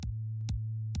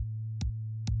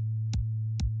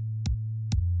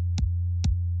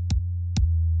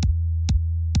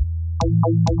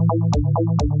Hello,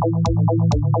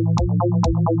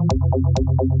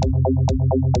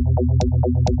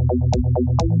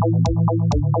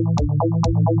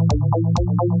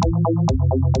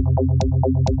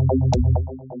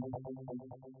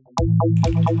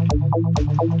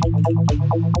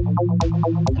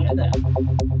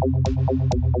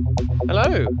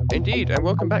 indeed, and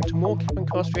welcome back to more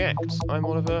Cabincast Reacts. I'm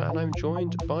Oliver, and I'm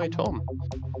joined by Tom.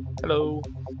 Hello.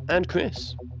 And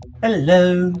Chris.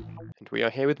 Hello. And we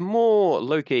are here with more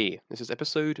Loki. This is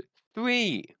episode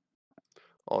 3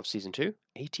 of season 2,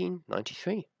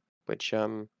 1893, which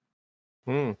I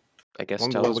guess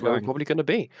Wonder tells where us we're where we're going. probably going to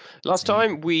be. Last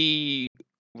time we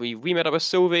met up with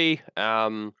Sylvie.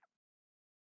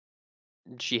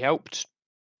 She helped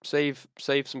save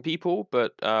some people,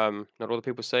 but not all the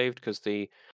people saved because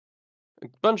a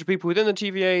bunch of people within the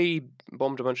TVA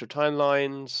bombed a bunch of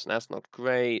timelines. That's not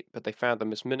great, but they found that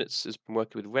Miss Minutes has been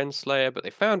working with Renslayer, but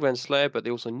they found Renslayer, but they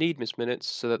also need Miss Minutes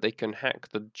so that they can hack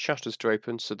the shutters to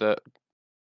open so that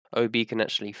OB can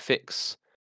actually fix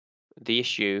the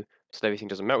issue so that everything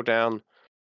doesn't melt down.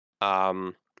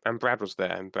 And Brad was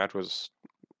there, and Brad was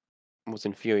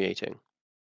infuriating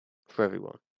for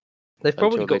everyone. They've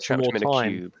probably Until they got some trapped more him in a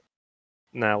time cube.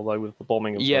 now, though, with the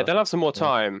bombing of Yeah, the... they'll have some more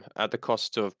time at the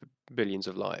cost of billions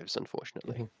of lives,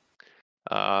 unfortunately.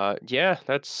 Yeah,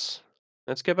 let's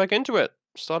get back into it.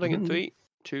 Starting in 3,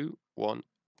 2, 1,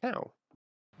 now.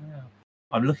 Yeah.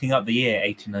 I'm looking up the year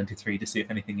 1893 to see if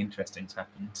anything interesting's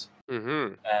happened.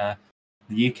 Mm-hmm.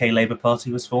 The UK Labour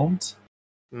Party was formed.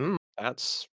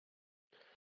 That's...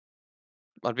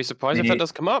 I'd be surprised if that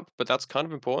does come up, but that's kind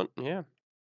of important, yeah.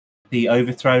 The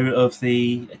overthrow of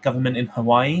the government in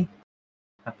Hawaii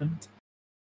happened.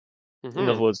 In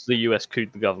other words, the US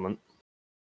couped the government.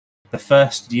 The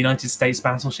first United States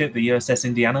battleship, the USS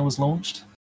Indiana, was launched.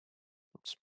 A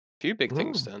few big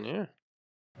things then, yeah.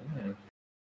 Yeah.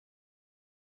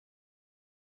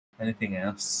 Anything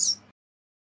else?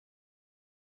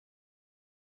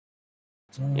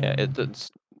 Yeah, it's...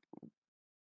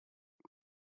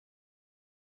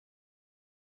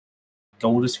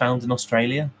 Gold is found in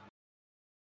Australia.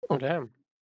 Oh, damn.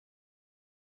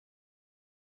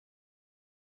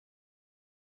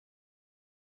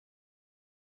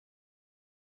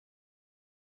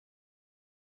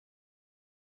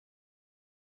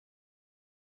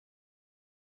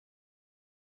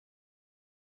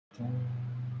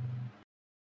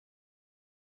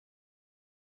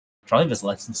 Driver's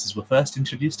licenses were first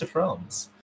introduced to France.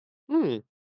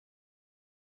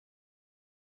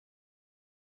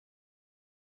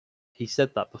 He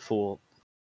said that before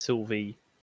Sylvie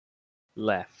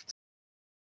left.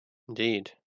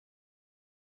 Indeed.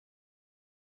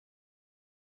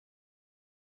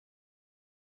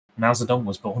 Mao Zedong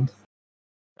was born.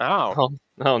 Ow.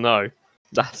 Oh no,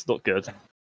 that's not good.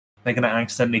 They're going to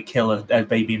accidentally kill a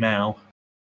baby Mao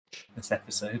this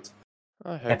episode.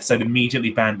 Episode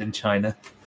immediately banned in China.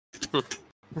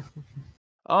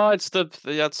 Oh, it's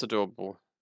that's adorable.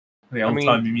 The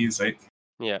old-timey music.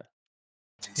 Yeah.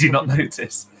 Did you not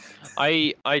notice?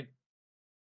 I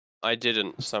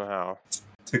didn't somehow.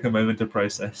 Took a moment to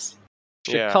process.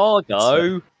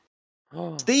 Chicago.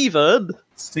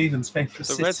 Stephen's favourite The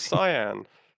city. red cyan.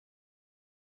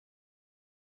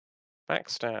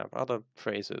 Backstab. Other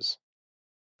phrases.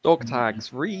 Dog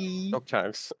tags. Read. Dog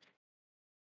tags.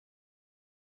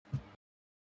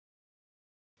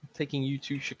 Taking you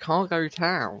to Chicago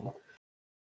town.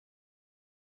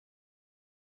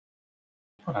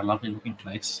 What a lovely looking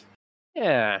place.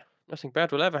 Yeah. Nothing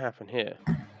bad will ever happen here.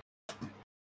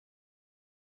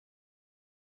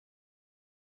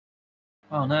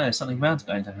 Oh no, something bad's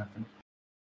going to happen.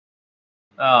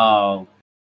 Oh.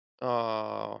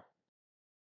 Oh.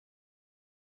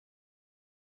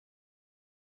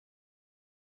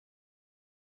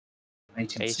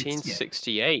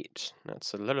 1868.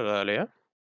 That's a little earlier.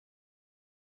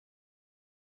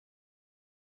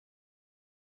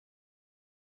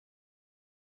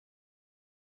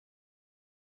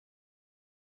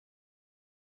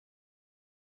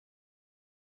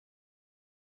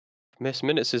 Miss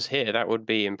Minutes is here. That would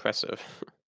be impressive.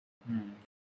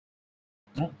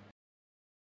 Oh.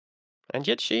 And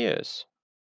yet she is.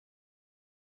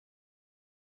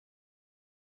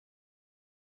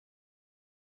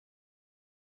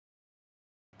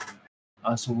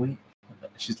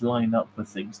 She's lined up with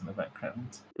things in the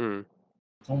background.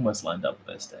 It's almost lined up with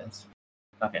those stairs.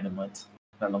 Okay, never mind.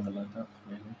 No longer lined up,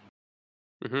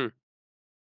 really.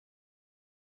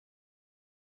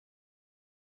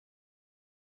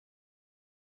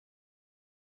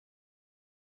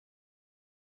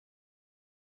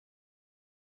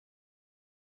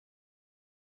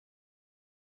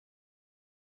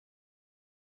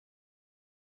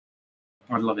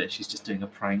 I love it. She's just doing a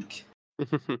prank.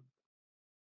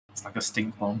 It's like a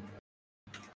stink bomb.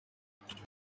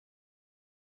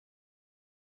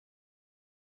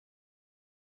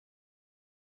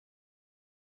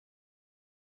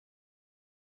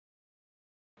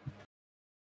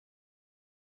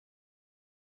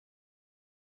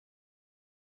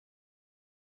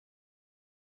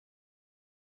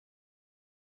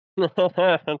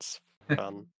 That's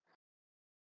fun.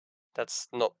 That's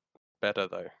not better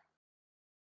though.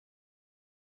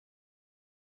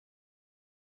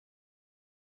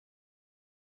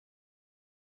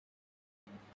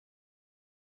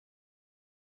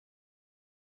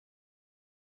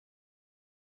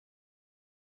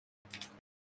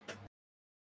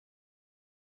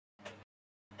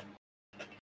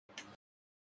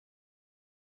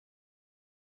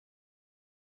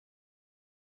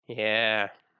 Yeah.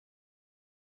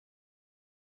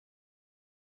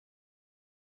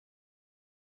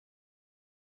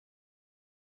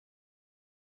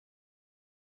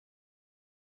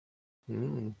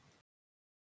 Mm.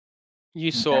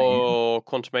 You saw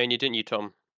Quantumania, didn't you,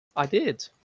 Tom? I did.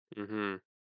 Mm-hmm.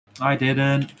 I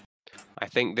didn't. I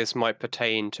think this might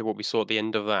pertain to what we saw at the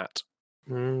end of that.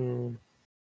 Mm.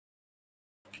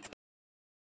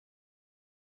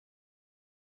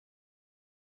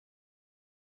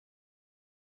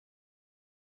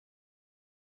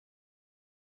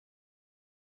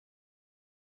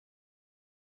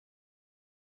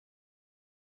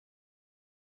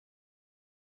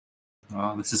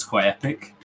 Oh, this is quite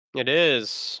epic. It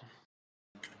is.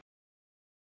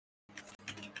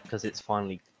 Because it's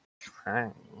finally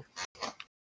Kang.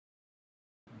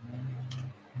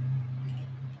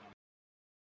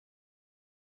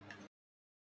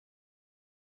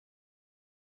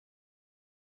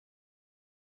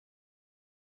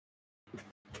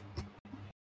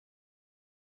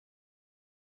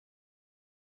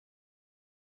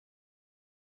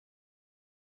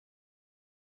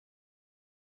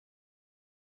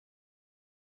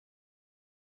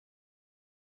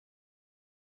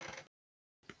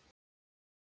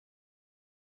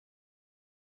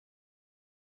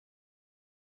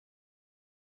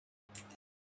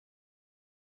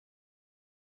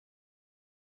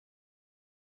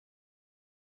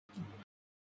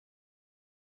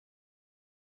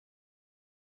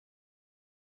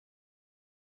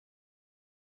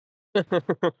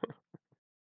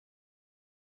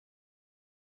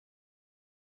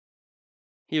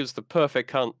 He was the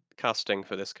perfect casting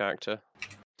for this character.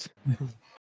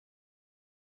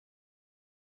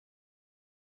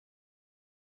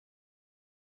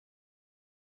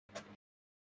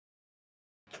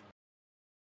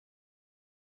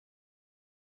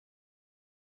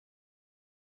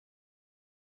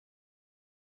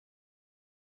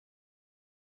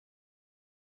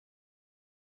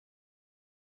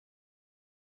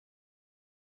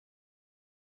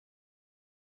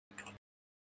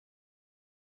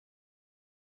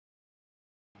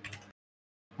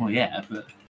 Well, yeah, but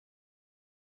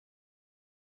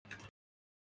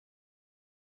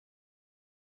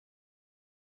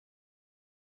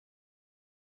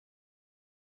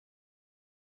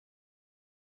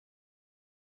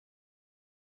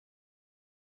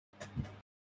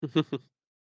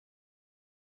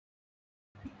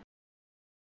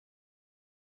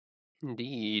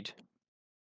Indeed.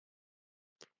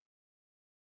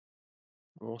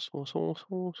 Horse, horse, horse,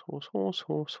 horse, horse, horse,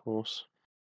 horse, horse.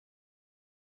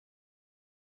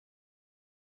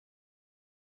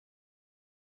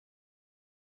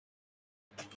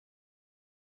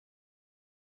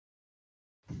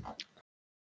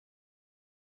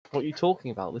 What are you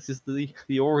talking about? This is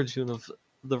the origin of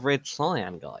the Red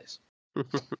Cyan, guys.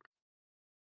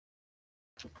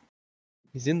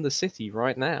 He's in the city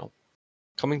right now,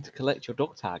 coming to collect your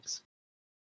dog tags.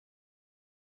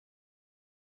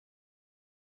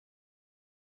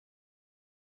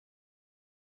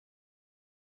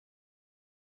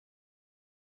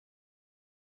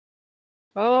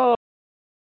 Oh,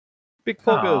 big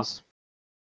poggers!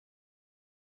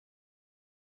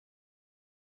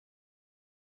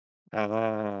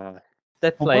 Ah. They're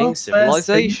Are playing World's Fairs things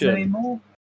Civilization. anymore?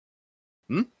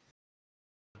 Hmm?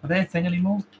 Are they a thing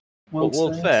anymore? But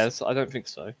World Fairs? I don't think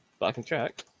so, but I can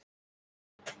check.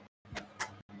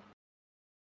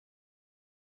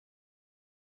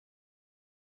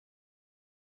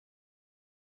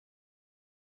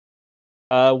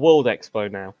 World Expo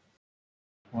now,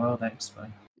 World Expo.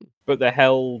 but they're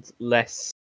held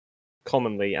less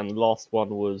commonly, and the last one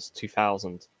was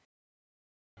 2000.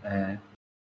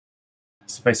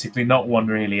 It's basically not one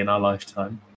really in our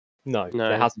lifetime. No, No.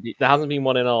 there hasn't been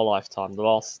one in our lifetime. The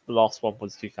last one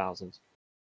was 2000.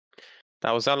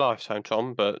 That was our lifetime,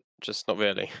 Tom, but just not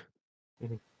really.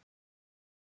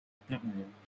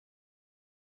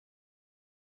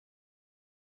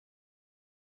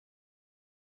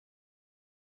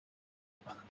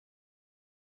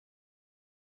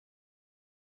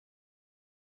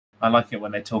 I like it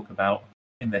when they talk about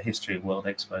in the history of World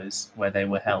Expos where they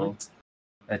were held.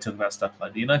 They talk about stuff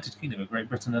like the United Kingdom of Great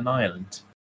Britain and Ireland,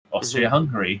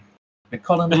 Austria-Hungary, the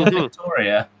colony of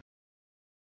Victoria.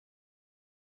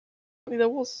 I mean, there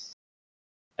was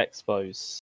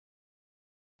expos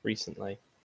recently.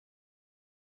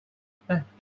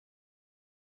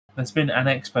 There's been an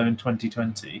expo in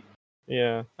 2020.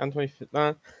 Yeah, and 20.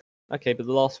 Okay, but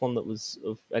the last one that was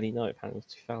of any note apparently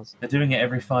was 2000. They're doing it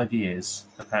every 5 years,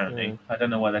 apparently. Yeah. I don't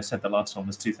know why they said the last one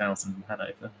was 2000 in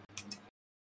Hanover.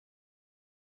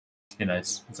 You know,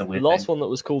 it's a weird The last thing. one that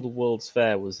was called the World's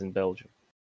Fair was in Belgium.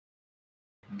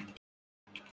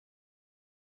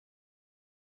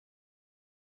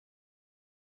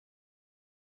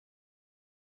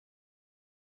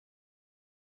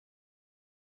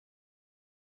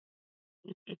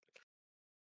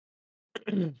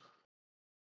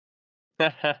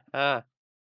 Well,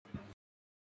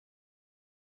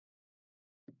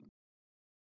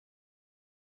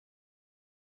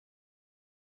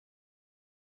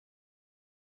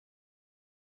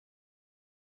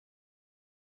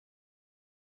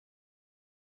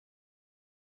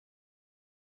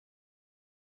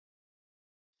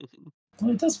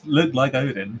 it does look like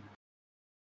Odin.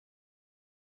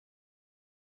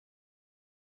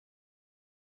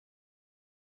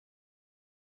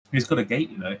 He's got a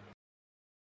gate, you know.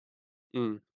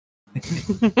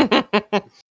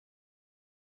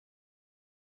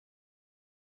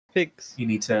 Pigs. You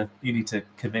need to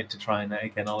commit to trying that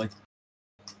again, Ollie.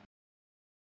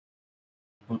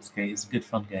 Gate is a good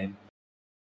fun game.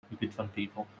 With good fun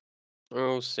people.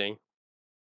 We'll see.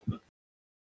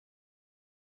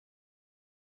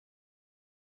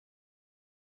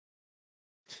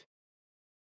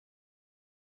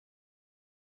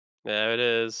 There it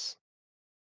is.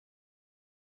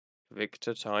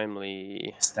 Victor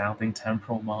Timely. Astounding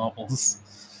temporal marvels.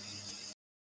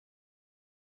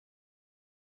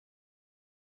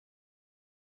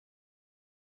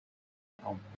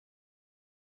 Oh.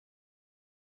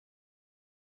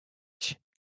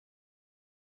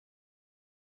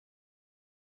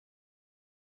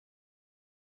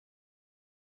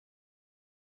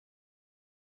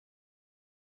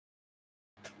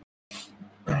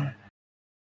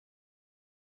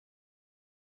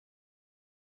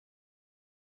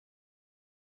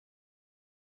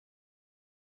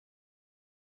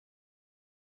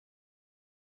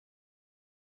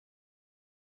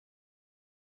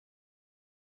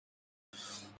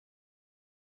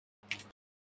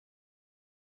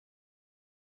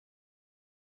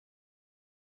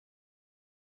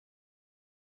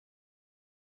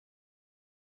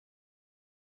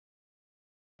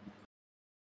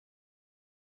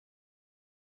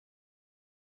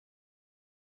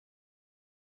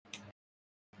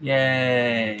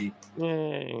 Yay!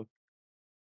 Yay.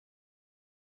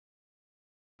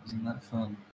 Isn't that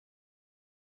fun?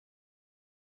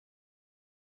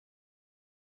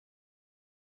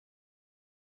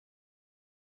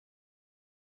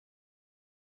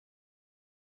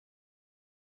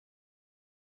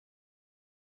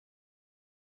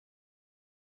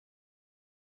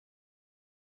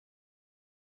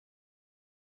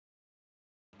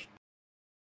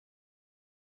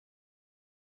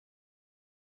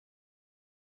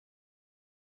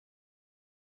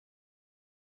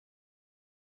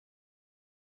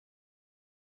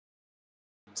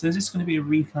 So is this going to be a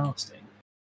recasting?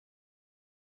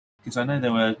 Because I know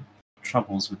there were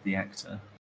troubles with the actor.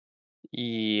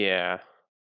 Yeah.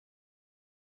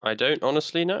 I don't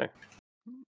honestly know.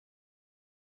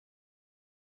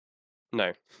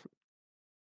 No.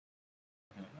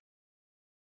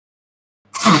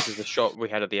 This is the shot we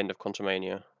had at the end of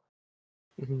Quantumania.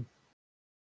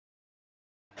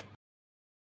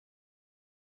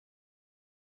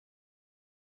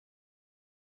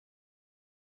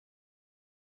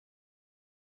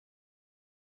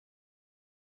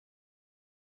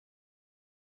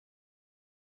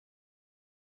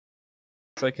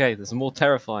 It's okay, there's a more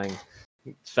terrifying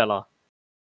fella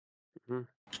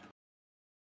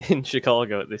in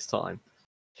Chicago at this time.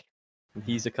 And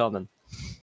he's a coming.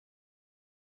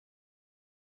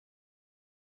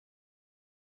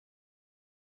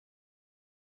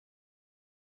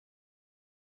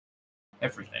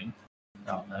 Everything?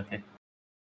 Oh, okay.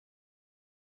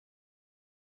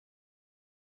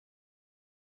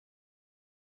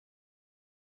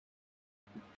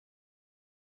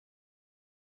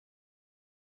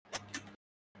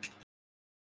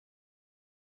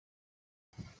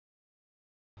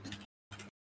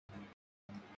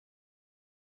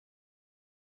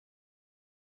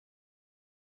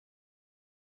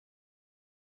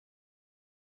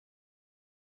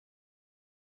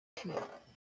 Well,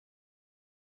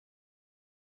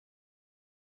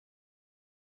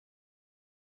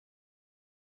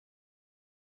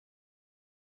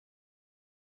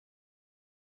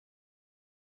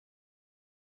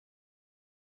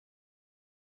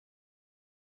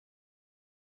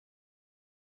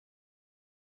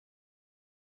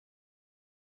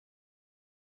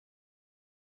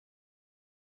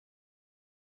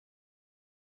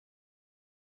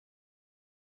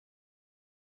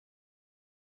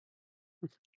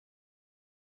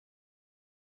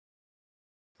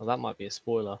 that might be a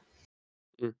spoiler.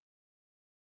 Mm.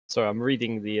 Sorry, I'm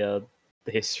reading the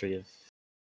history of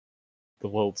the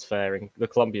World's Fair, the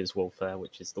Columbia's World Fair,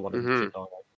 which is the one in Mhm.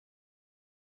 Chicago.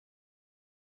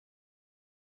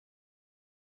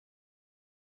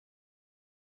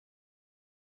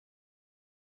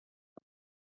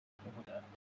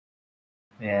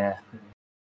 Yeah.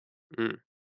 Mm.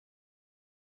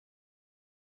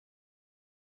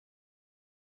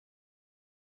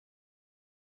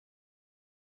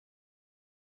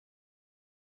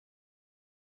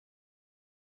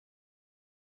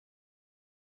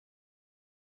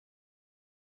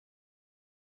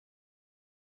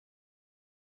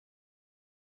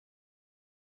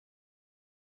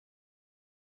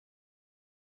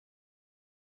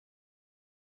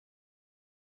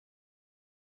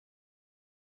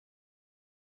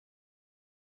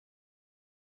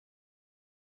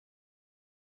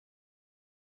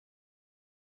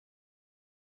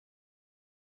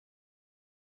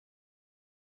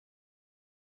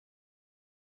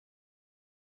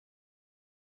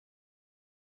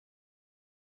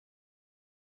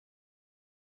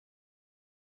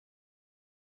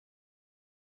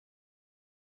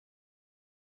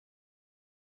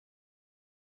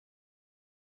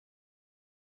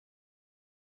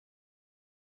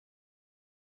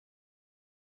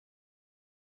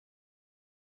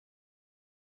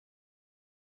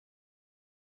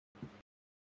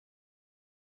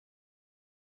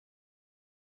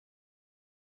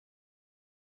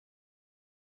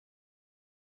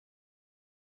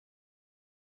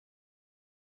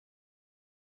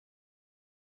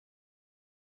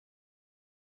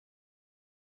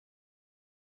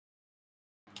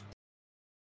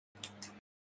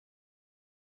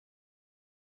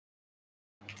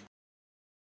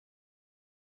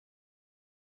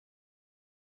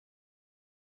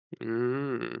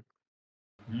 Mm.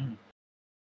 Mm.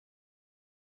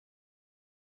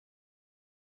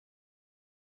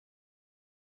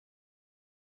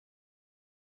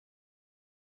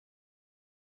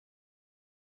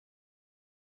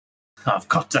 I've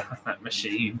got to have that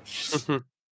machine. Mhm.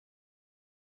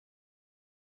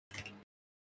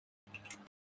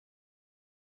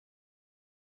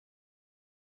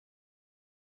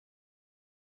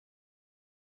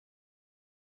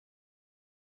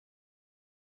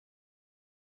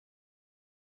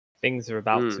 Things are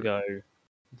about to Mm. go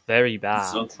very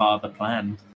bad. So far, the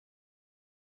plan.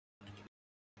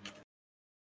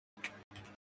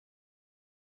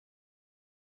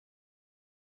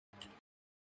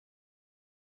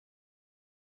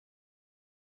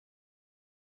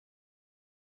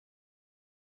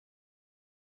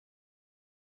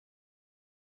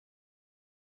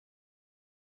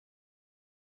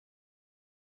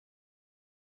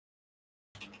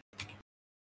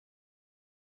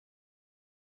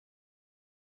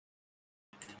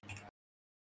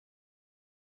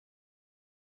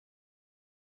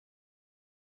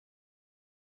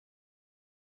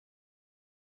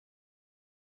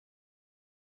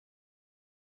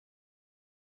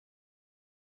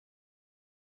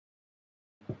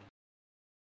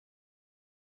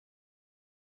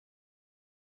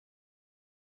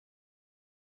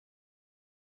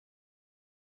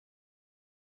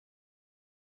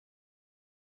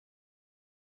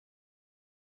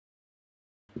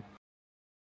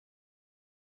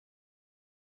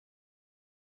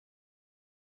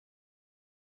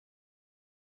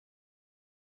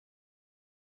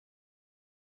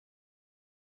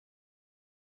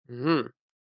 Mhm.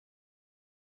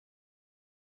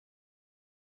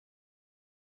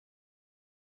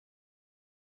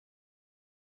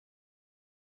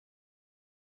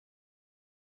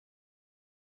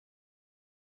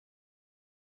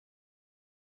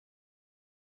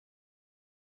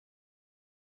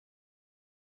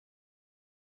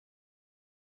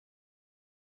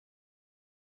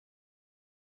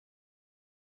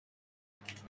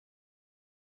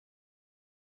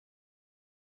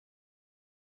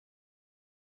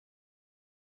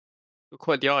 Got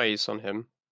quite the eyes on him.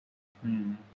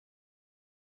 Hmm.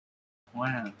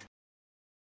 Wow.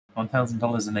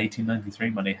 $1,000 in 1893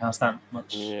 money. How's that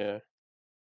much? Yeah.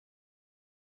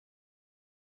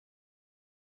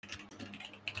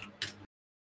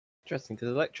 interesting because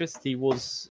electricity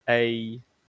was a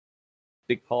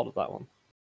big part of that one.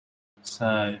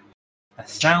 So,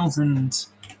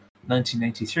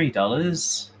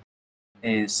 $1,083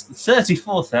 is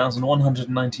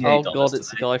 $34,198. Oh god,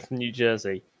 it's the guy from New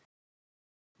Jersey.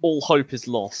 All hope is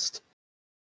lost.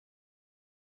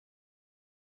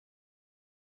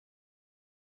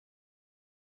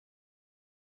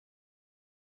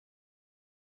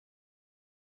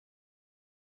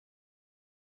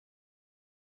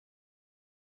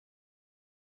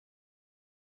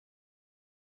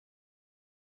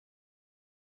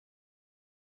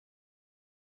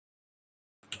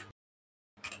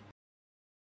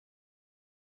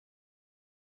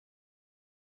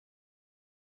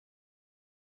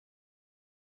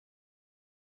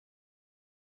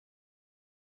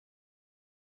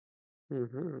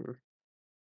 Mm-hmm.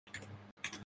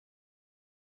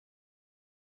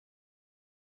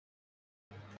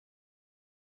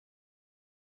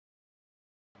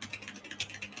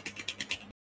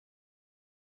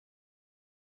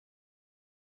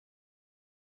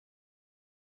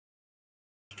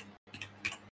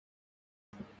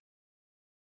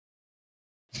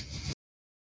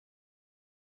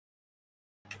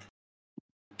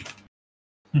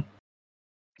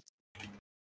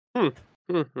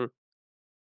 Mm-hmm.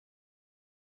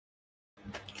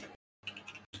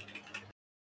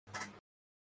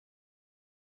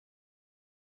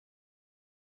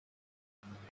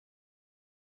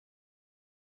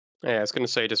 Yeah, I was going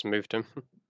to say just moved him.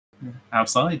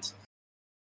 Outside.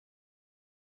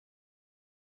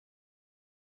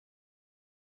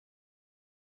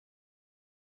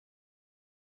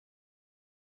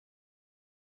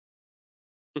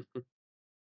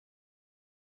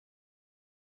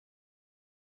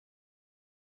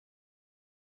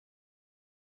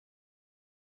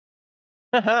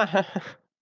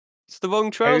 It's the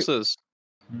wrong trousers.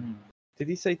 Hmm. Did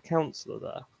he say councillor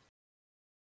there?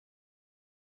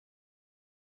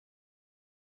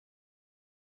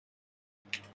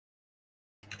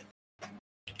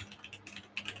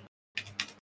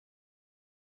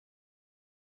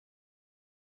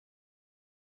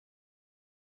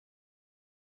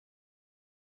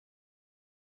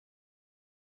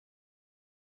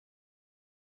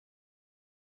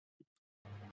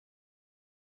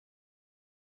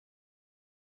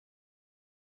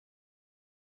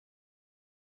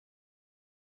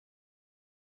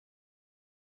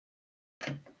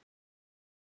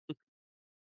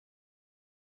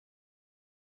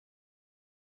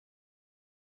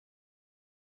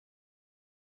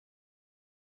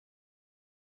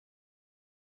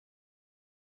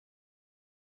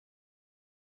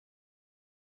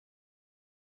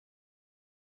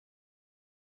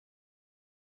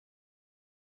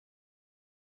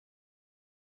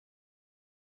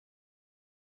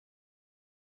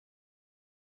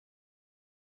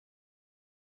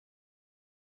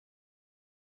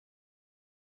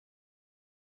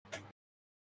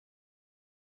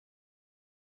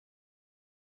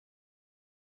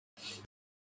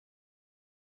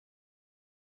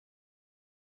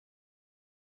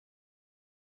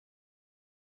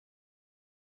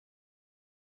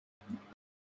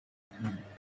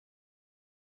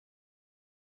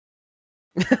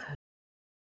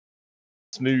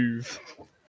 Smooth.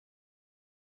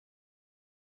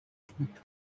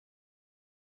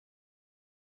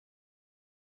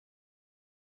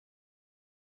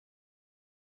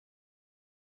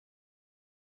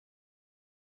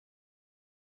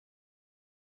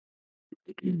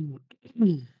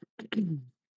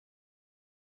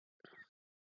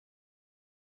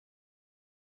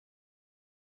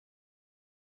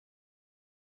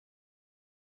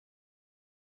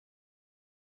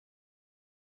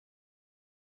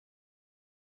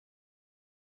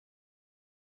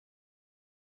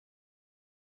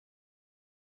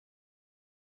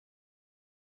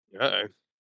 Uh-oh.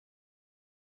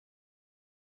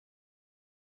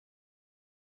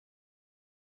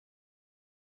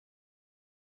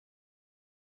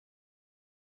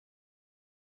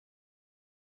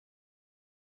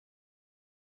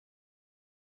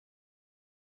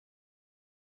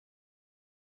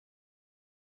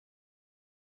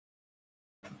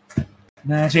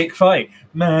 Magic fight!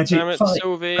 Magic Damn it, fight!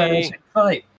 Sylvie. Magic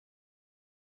fight!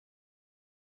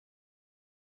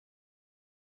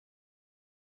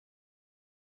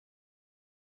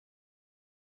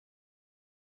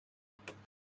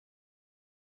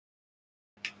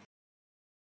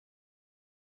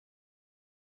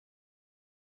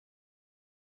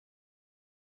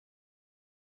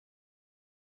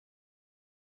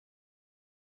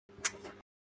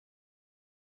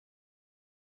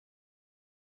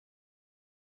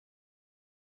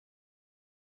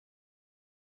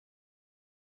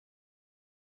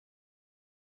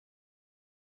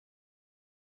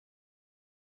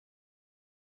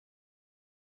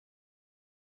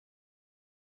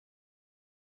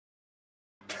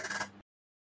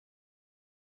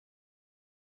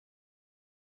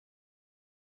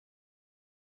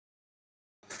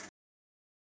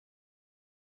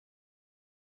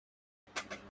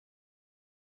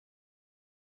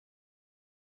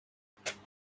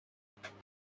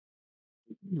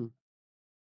 Hmm.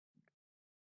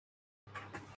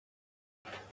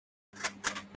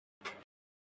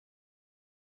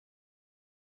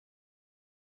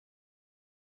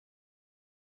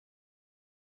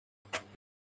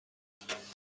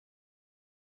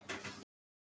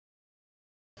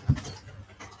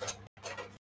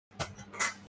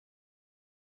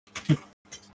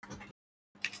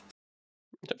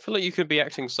 I don't feel like you could be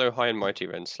acting so high and mighty,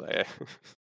 Renslayer.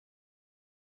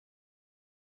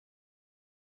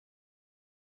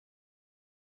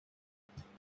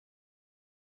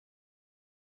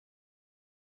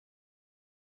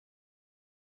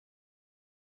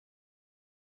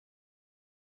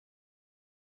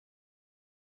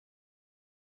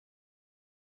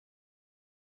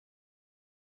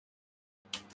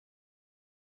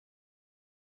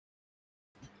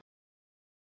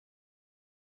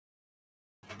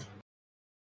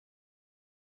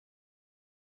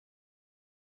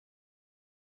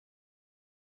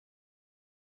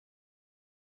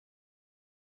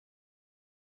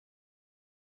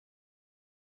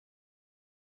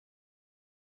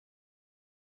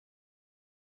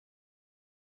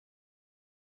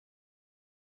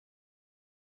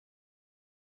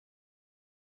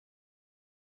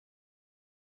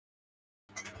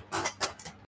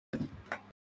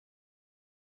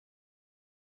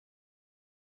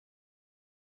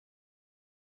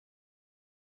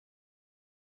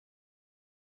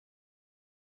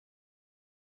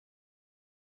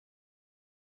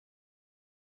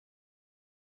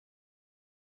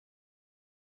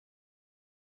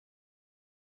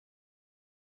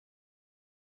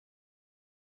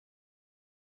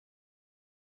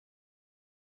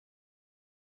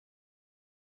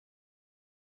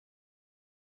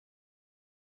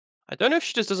 I don't know if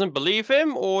she just doesn't believe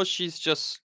him or she's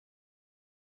just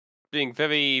being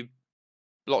very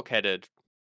blockheaded.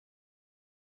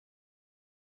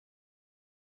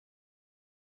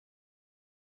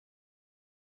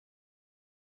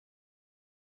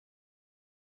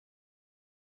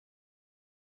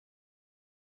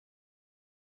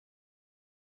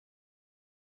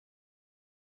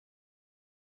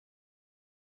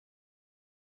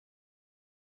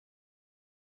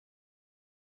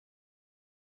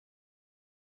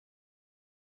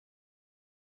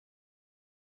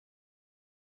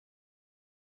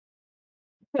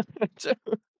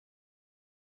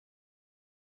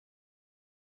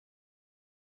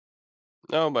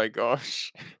 Oh my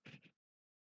gosh.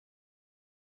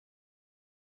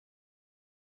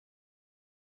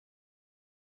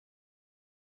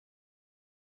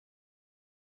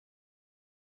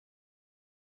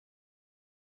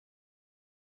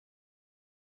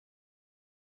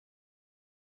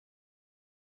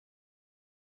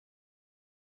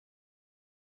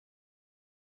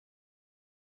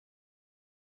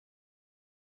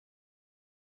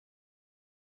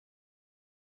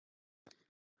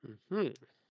 Mhm.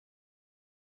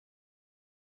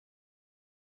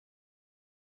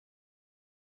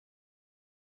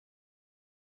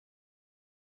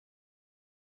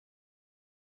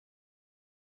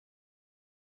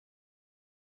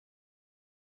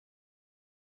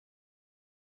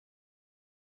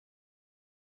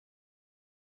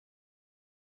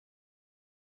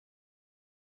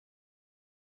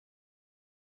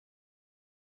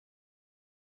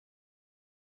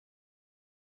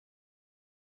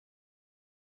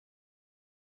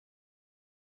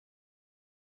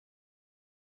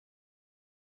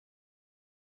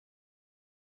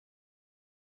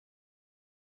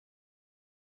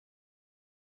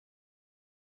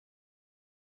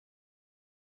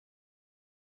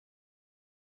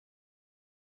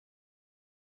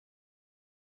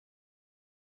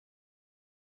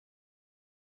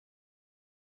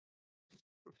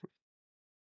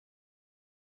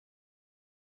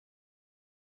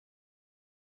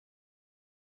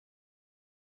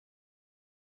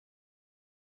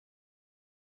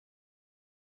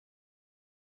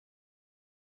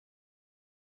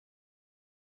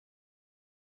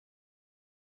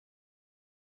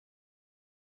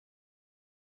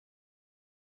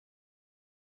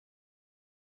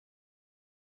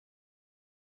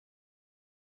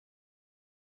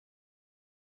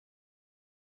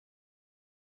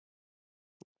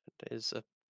 There's a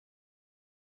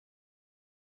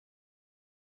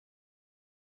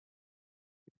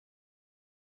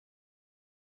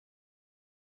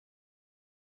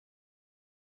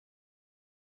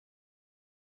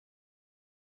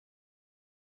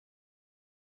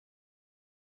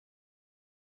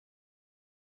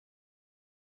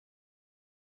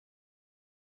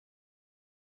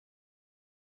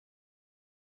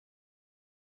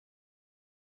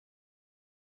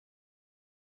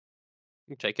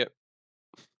you take it.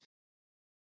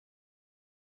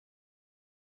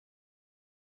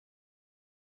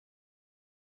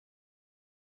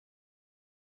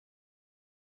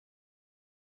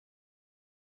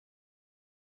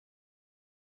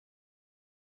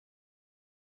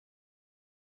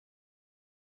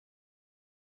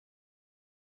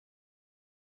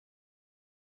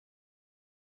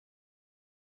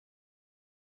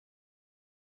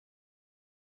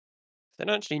 They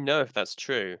don't actually know if that's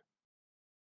true.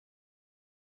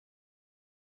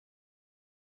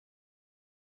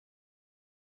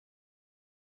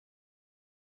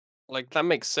 Like, that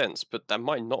makes sense, but that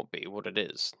might not be what it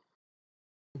is.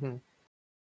 Mhm.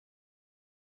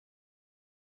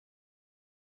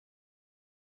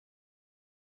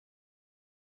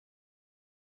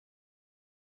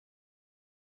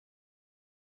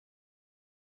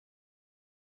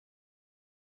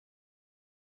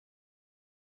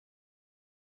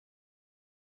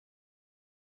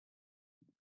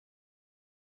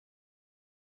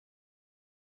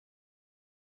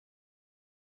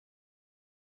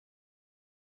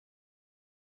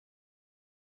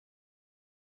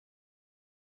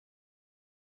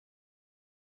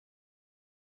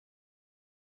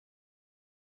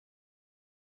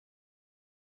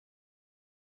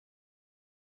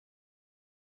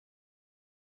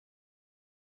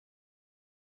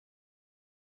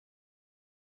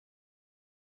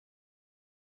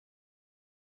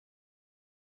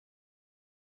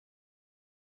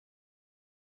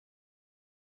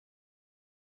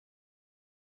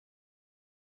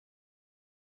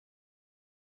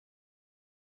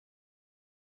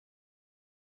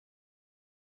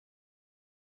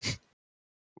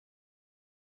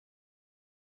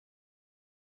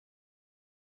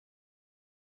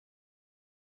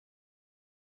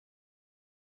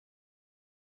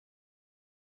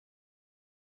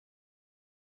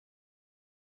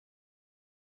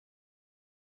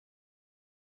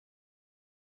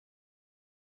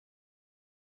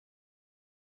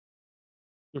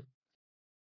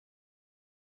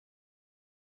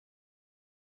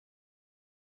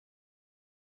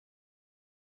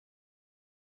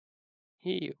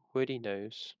 He already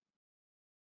knows.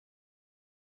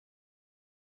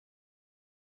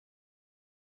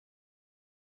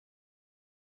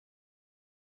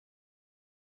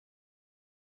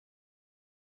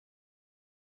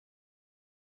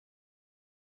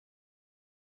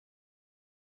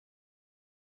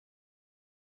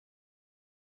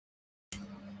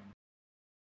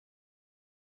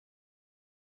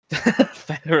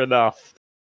 Fair enough.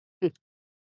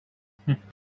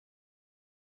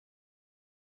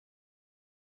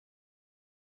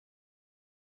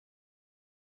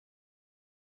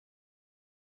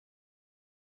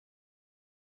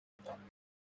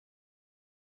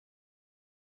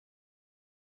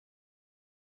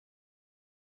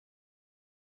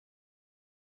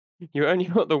 You only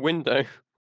got the window.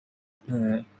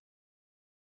 This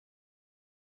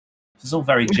is all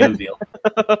very jovial.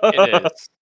 It is.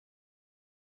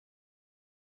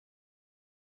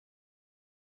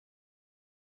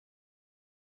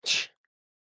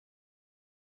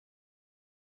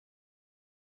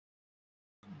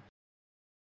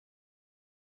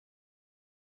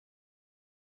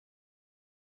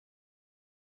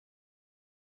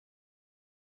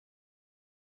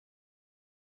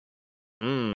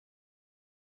 Mm.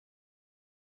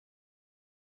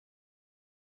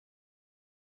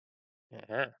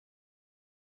 Yeah.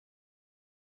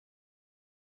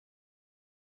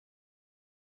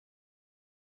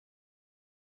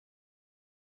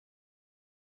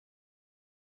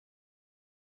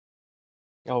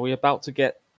 Are we about to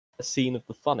get a scene of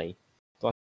the funny? Do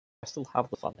I still have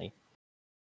the funny?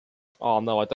 Oh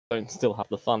no, I don't still have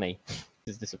the funny.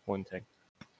 This is disappointing.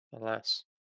 Alas.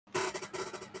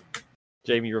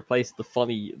 Jamie replaced the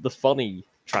funny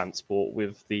transport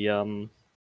with the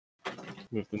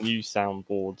new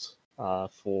soundboard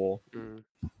for Mm.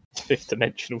 fifth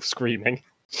dimensional screaming.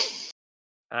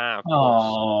 Ah, of course.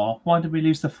 Oh, why did we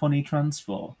lose the funny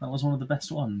transport? That was one of the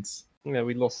best ones. Yeah,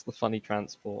 we lost the funny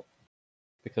transport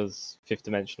because fifth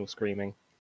dimensional screaming.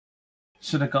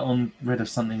 Should have gotten rid of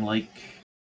something like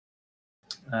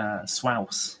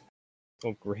Swouse.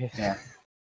 Oh, great. Yeah.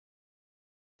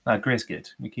 No, Greer's good.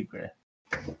 We keep Greer.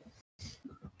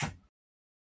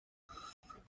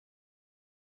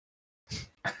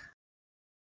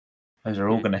 Those are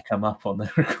all going to come up on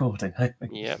the recording, I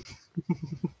think. Yep.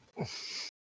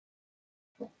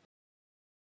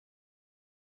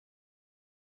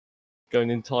 Go an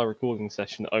entire recording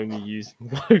session only using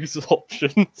those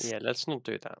options. Yeah, let's not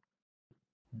do that.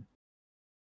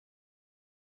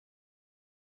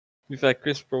 To be fair,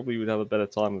 Chris probably would have a better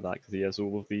time with that because he has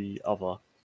all of the other All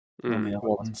Mm. the other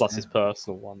ones ones, plus yeah. his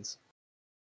personal ones.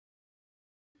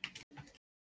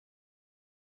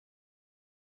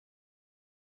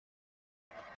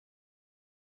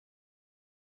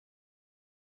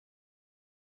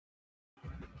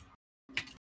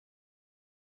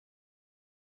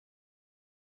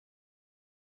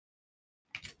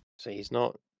 So he's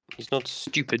not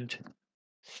stupid.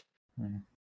 Mm.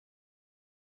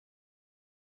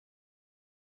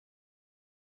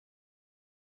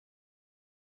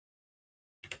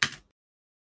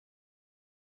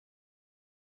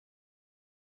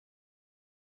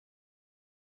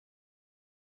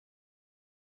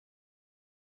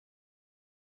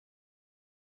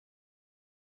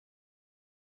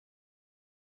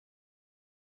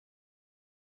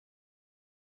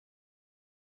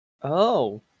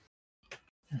 Oh,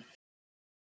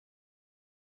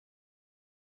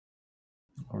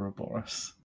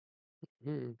 Ouroboros.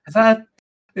 Hmm.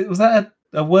 Was that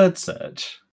a word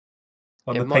search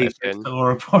on It the might page have next been. to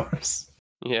Ouroboros?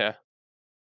 Yeah.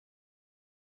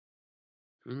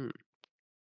 Hmm.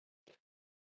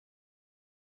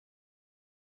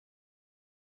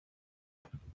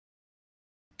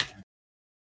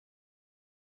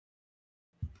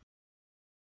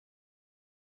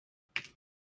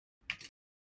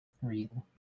 Real.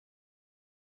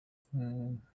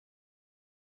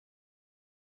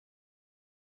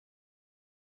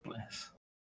 Bless.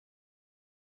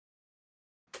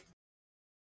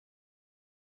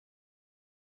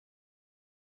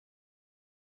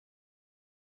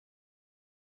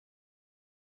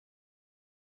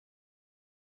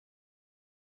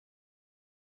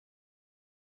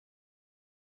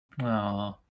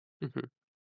 Oh, Mhm.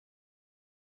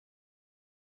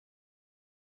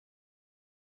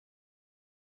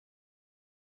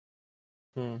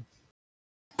 hmm.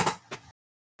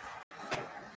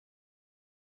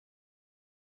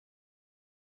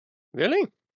 Really?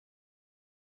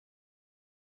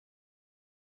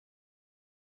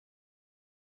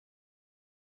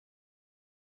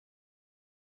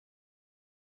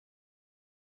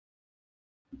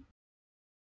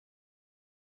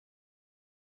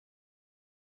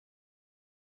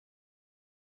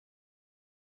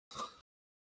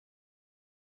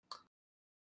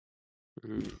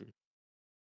 Hmm.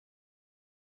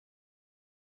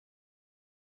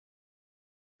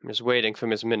 I'm just waiting for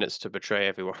Miss Minutes to betray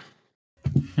everyone.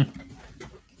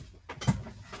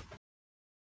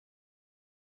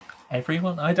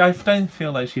 everyone? I don't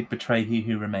feel like she'd betray He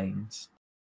Who Remains.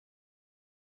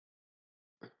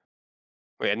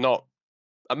 Wait, not.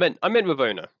 I meant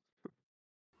Ravonna,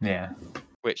 Yeah.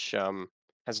 which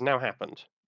has now happened.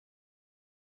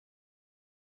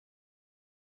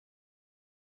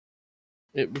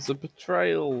 It was a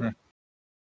betrayal.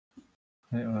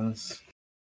 Yeah. It was.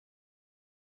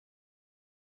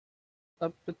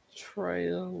 A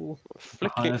betrayal.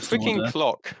 Highest Flicking order.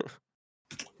 clock.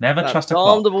 Never That trust a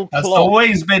clock. damnable That's clock.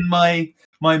 always been my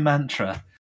mantra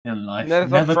in life.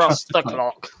 Never trust trust the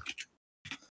clock.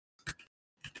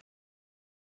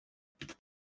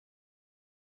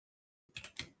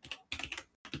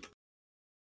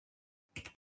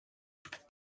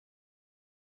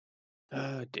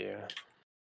 Oh dear.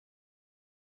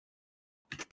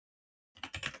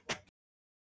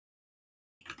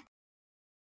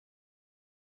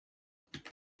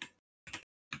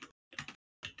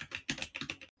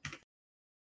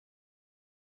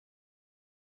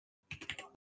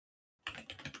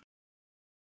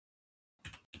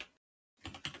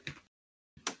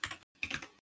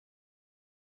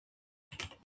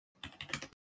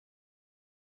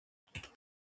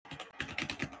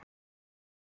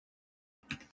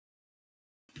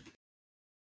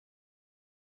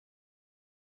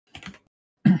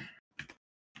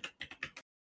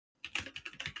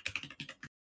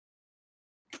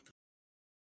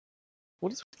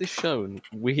 What is with this show and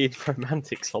weird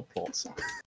romantic subplots?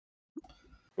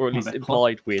 Or at Was least it clock?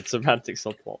 implied weird romantic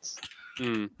subplots.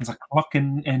 Hmm. There's a clock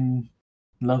in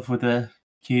love with a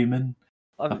human,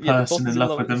 a Yeah, the person clock is in in love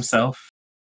love with with himself.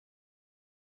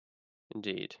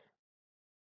 Indeed.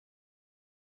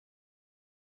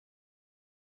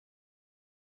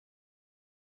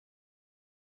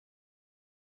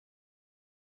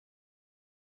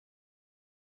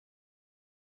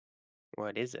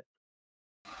 What is it?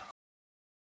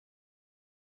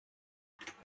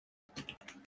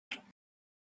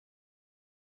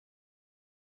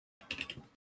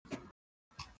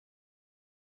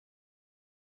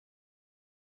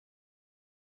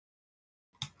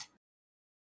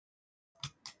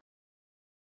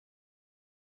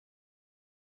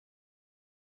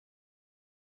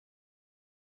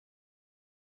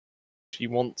 She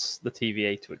wants the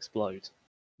TVA to explode.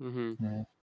 Mm-hmm. Yeah.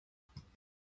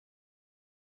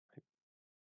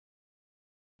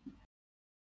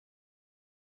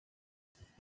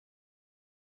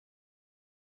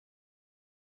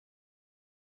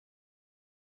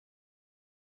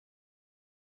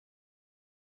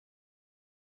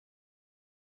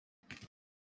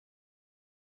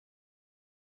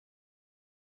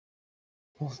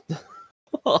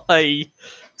 Why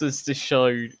does the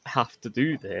show have to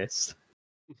do this?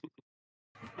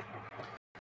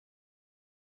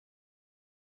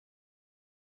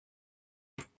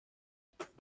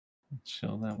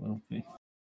 Sure, that will be.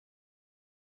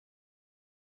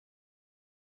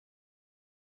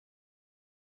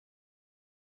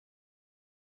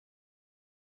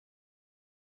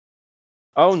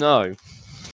 Oh no.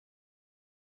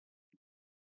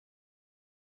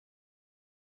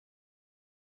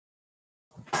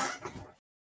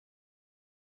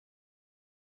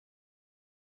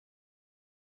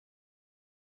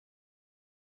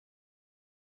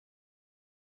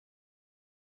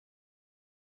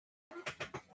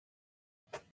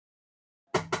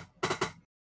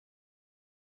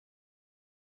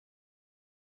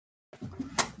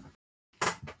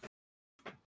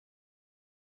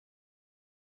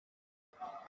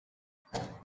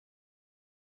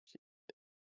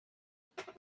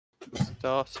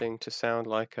 starting to sound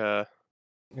like a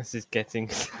This is getting.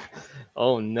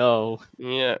 Oh no!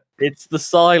 yeah. It's the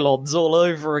Cylons all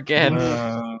over again.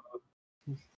 No.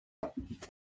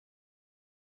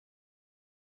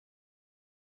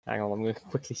 Hang on, I'm going to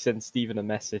quickly send Steven a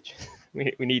message.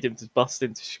 We need him to bust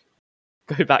into,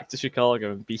 go back to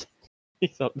Chicago and be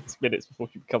up in minutes before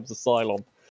he becomes a Cylon.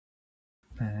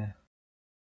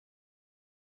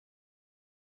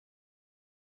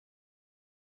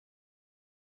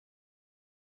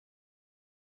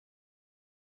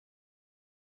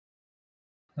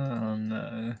 Oh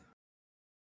no.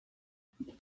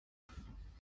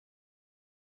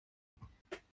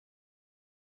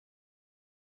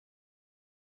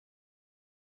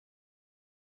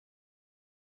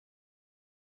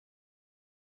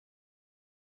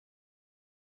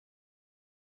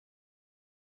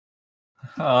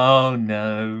 Oh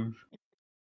no.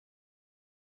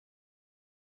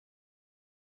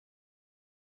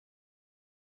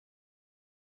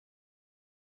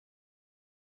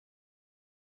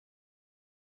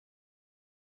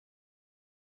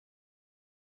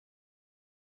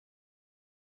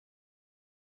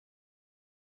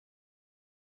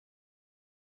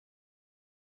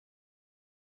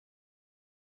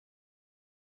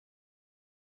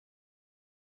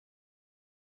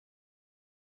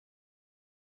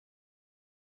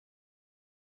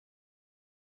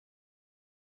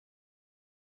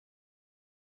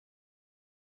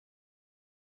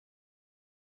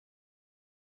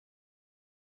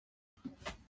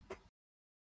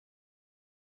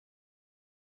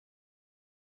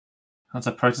 That's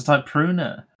a prototype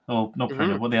pruner. Or not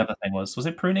pruner, Mhm. what the other thing was. Was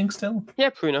it pruning still? Yeah,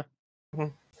 pruner.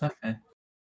 Okay.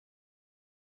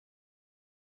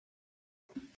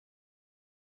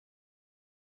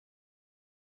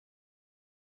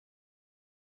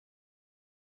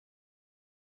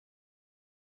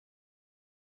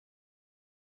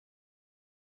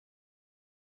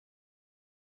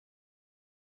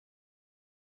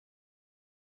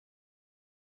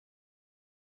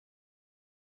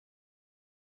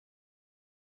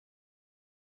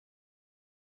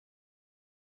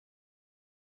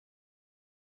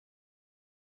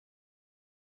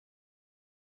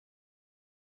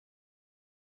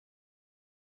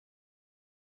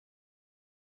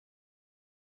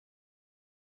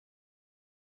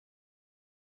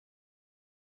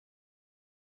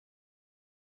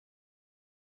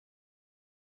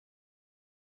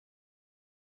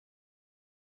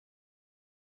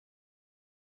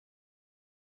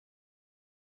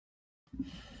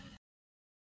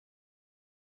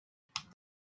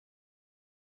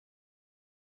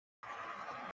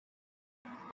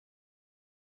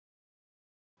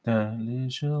 Don't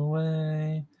lose your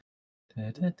way.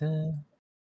 Da, da, da.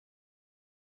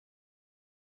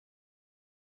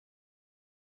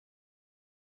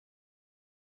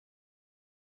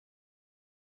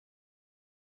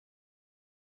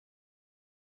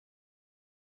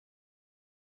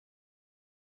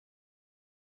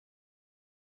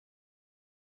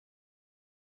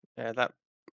 Yeah, that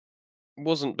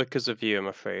wasn't because of you, I'm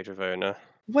afraid, Ravona.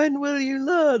 When will you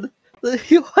learn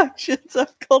that your actions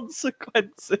have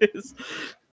consequences?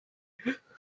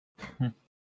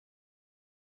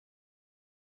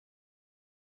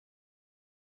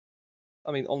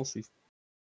 I mean, honestly,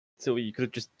 Sylvie, you could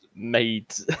have just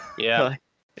made. Yeah. like,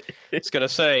 It's gonna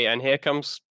say, and here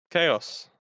comes chaos.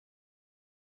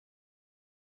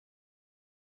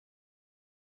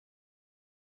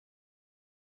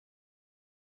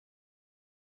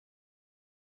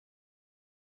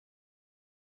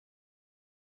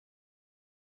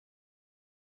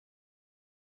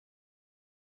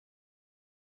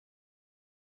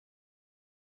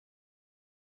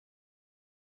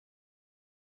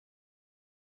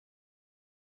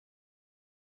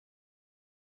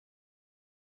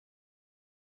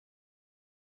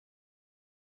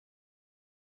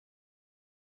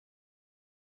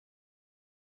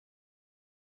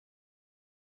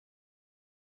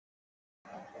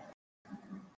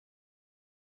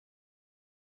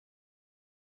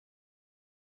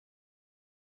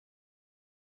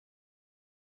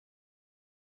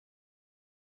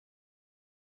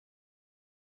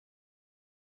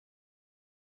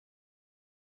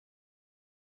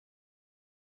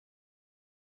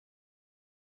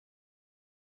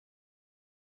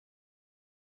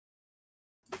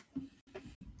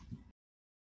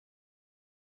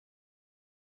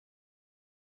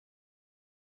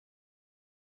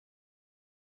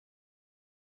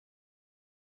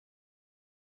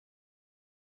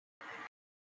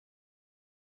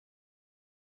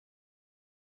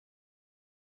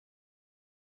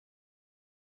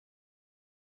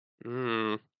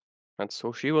 Hmm. That's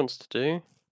all she wants to do.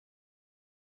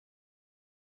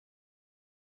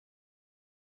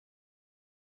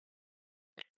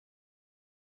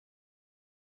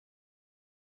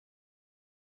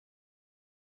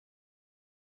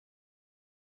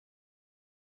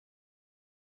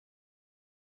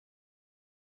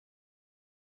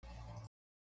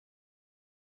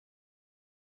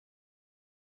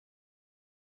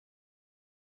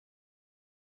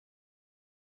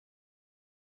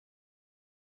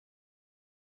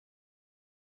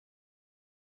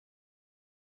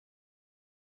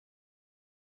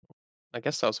 I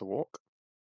guess that was a walk.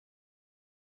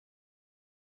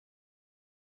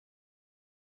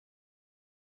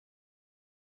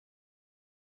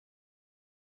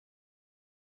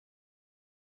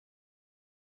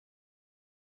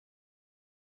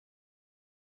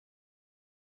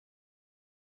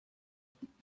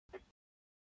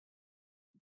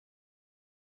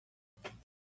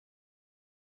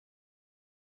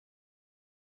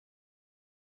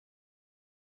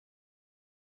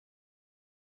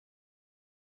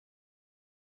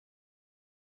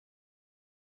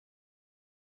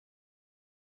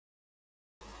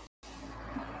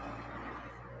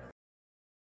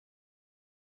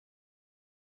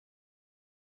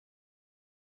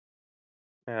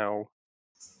 Ow.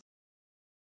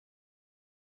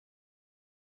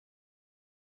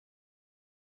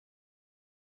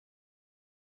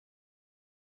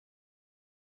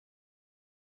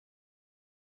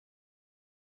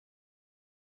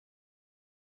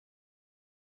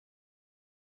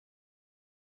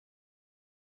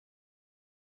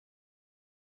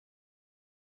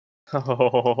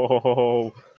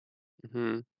 Oh,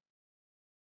 Hmm.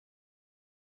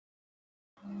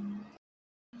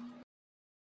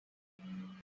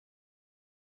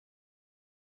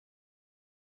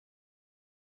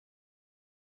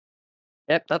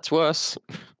 Yep, that's worse.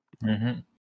 Mm-hmm.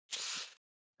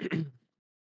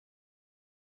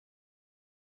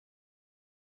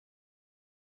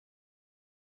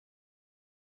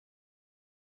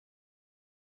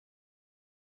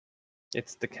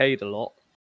 it's decayed a lot.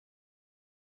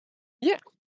 Yeah.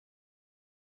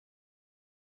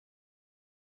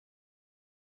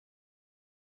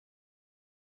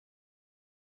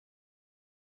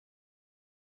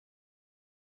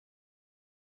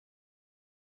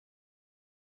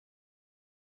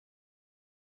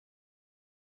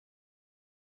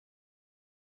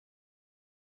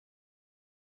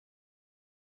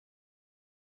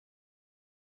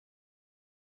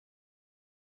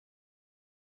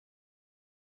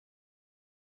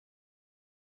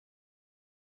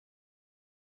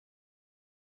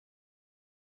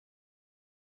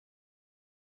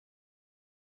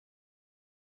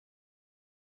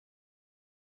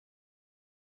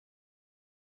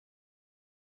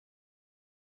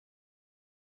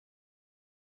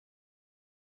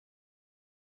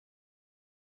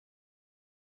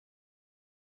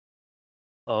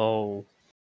 Oh,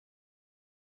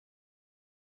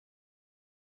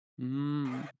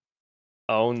 Mm.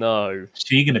 oh no.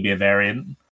 She going to be a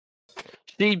variant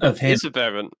She of him? is a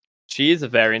variant. She is a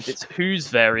variant. It's whose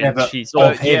variant but she's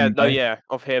of of. Yeah, him, no, though. yeah,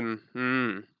 of him.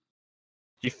 Mm.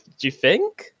 Do you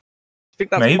think? Do you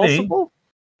think that's Maybe. possible?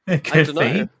 It I could don't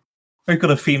know. be. We've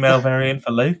got a female variant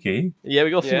for Loki. Yeah, we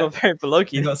got a Yeah. female variant for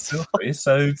Loki. We've got Sylvie,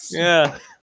 so Yeah.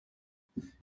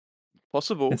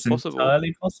 Possible, it's possible.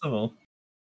 entirely possible.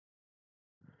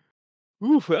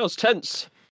 Ooh, that was tense.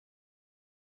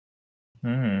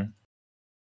 Hmm.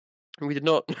 We did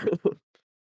not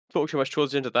talk too much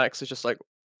towards the end of that because it's just like,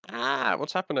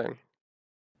 what's happening?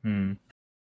 Hmm.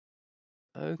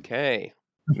 Okay.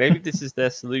 Maybe this is their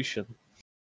solution.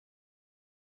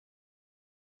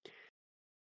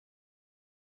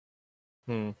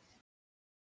 Hmm.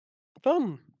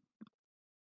 Fun.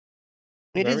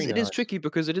 It Very is nice. tricky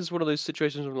because it is one of those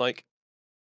situations of like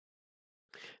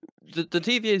the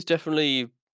TVA is definitely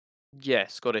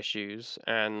yes got issues,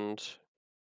 and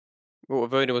what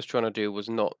Verona was trying to do was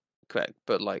not correct,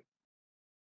 but like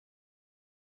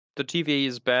the TVA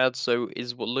is bad, so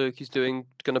is what Loki's doing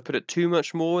going to put it too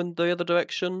much more in the other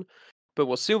direction? But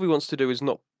what Sylvie wants to do is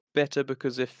not better,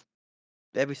 because if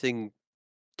everything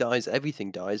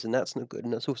everything dies, and that's not good,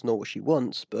 and that's also not what she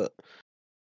wants. But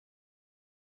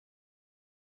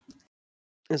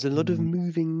there's a lot of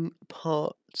moving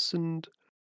parts and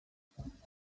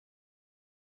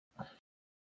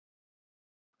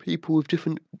people with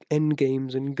different end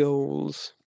games and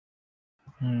goals.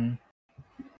 Hmm.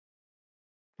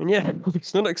 And yeah, I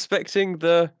was not expecting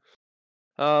the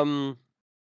the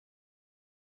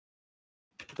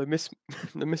miss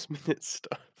the miss minute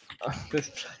stuff.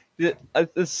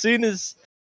 As soon as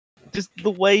just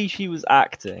the way she was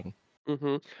acting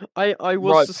I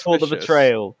was right before the suspicious.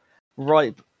 betrayal,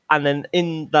 right, and then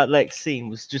in that next scene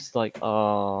was just like,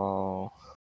 oh,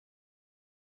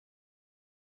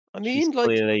 I she's mean, like,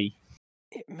 clearly.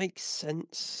 it makes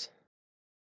sense.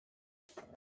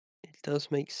 It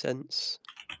does make sense.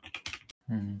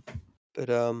 Hmm. But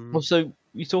Also,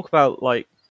 you talk about like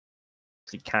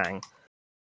Kang.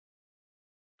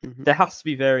 mhm. There has to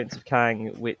be variants of Kang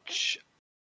which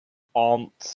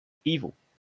aren't evil.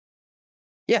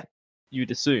 Yeah.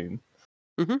 You'd assume,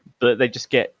 Mhm. but they just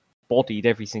get bodied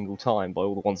every single time by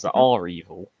all the ones that Mhm. are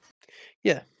evil.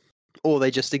 Yeah. or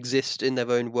they just exist in their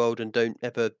own world and don't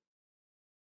ever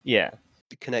Yeah.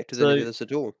 connect with So- any of us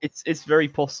at all. It's very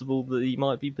possible that he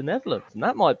might be benevolent, and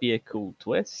that might be a cool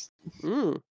twist.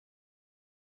 Mm.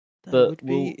 That But would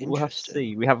be we'll have to interesting.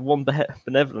 see. We have one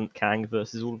benevolent Kang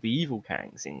versus all of the evil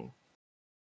Kangs in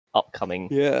upcoming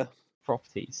Yeah.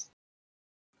 properties.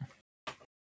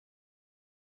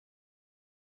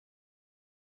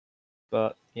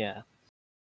 But yeah,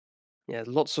 Yeah, there's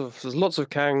lots of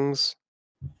Kangs.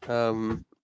 because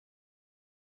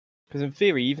in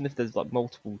theory, even if there's like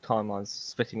multiple timelines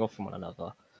splitting off from one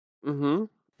another, Mm-hmm.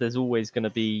 there's always going to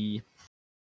be.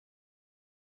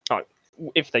 Oh,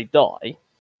 if they die,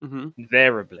 Mm-hmm.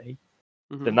 invariably,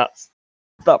 Mm-hmm. then that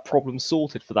problem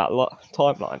sorted for that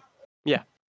timeline.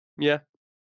 Yeah.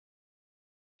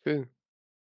 True.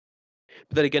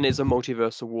 But then again, it's a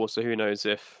multiversal war, so who knows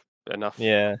if enough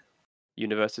Yeah,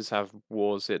 universes have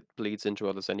wars, it bleeds into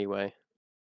others anyway.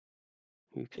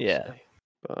 Who can Yeah. say?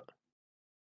 But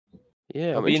yeah,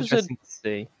 it'll I'm be interested. interesting to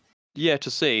see. Yeah, to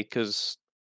see, because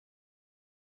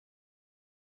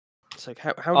it's like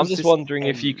how I'm does just this wondering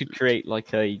if you could end? create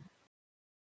like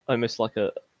almost like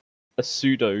a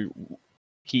pseudo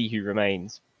He Who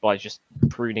Remains by just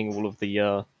pruning all of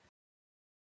the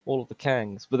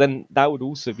Kangs. But then that would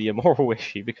also be a moral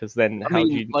issue, because then how do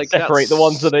mean, you like, separate the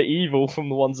ones that's- that are evil from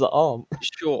the ones that aren't?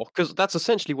 Sure, because that's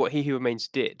essentially what He Who Remains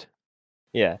did.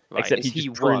 Yeah, Right, except is he he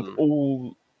just pruned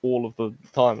won? all of the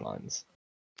timelines.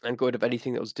 And got rid of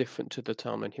anything that was different to the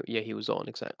timeline he was on,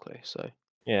 exactly. So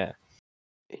Yeah.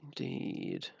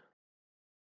 indeed.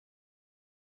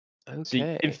 So in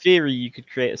Okay. theory, you could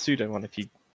create a pseudo one if you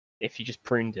just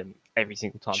pruned him every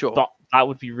single time. Sure. But that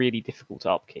would be really difficult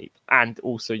to upkeep, and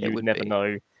also you would would never be.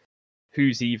 know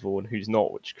who's evil and who's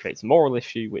not, which creates a moral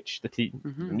issue. Which the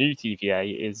Mhm. new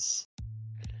TVA is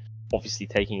obviously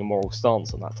taking a moral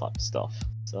stance on that type of stuff.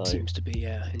 So Seems to be,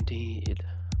 yeah, indeed.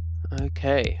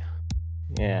 Okay.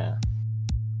 yeah.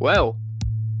 Well,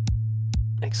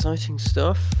 exciting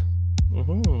stuff.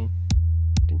 Mm-hmm.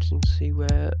 Interesting to see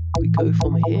where we go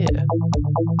from here.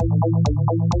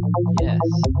 Yes.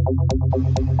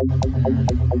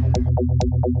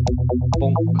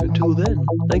 Bonk. Until then,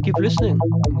 thank you for listening,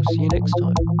 and we'll see you next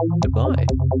time. Goodbye.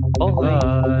 Bye.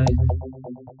 Bye.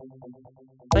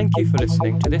 Thank you for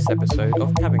listening to this episode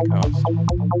of Cabincast.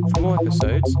 For more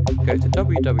episodes, go to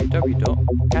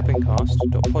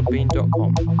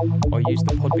www.cabincast.podbean.com or use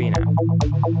the Podbean app.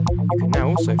 You can now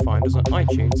also find us on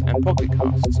iTunes and Pocket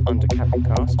Casts under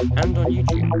Cabincast and on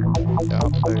YouTube. The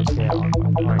uploads here are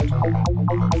quite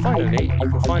behind. Finally, you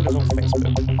can find us on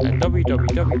Facebook at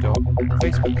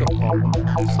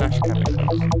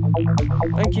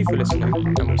www.facebook.com/Cabincast. Thank you for listening,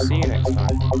 and we'll see you next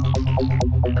time.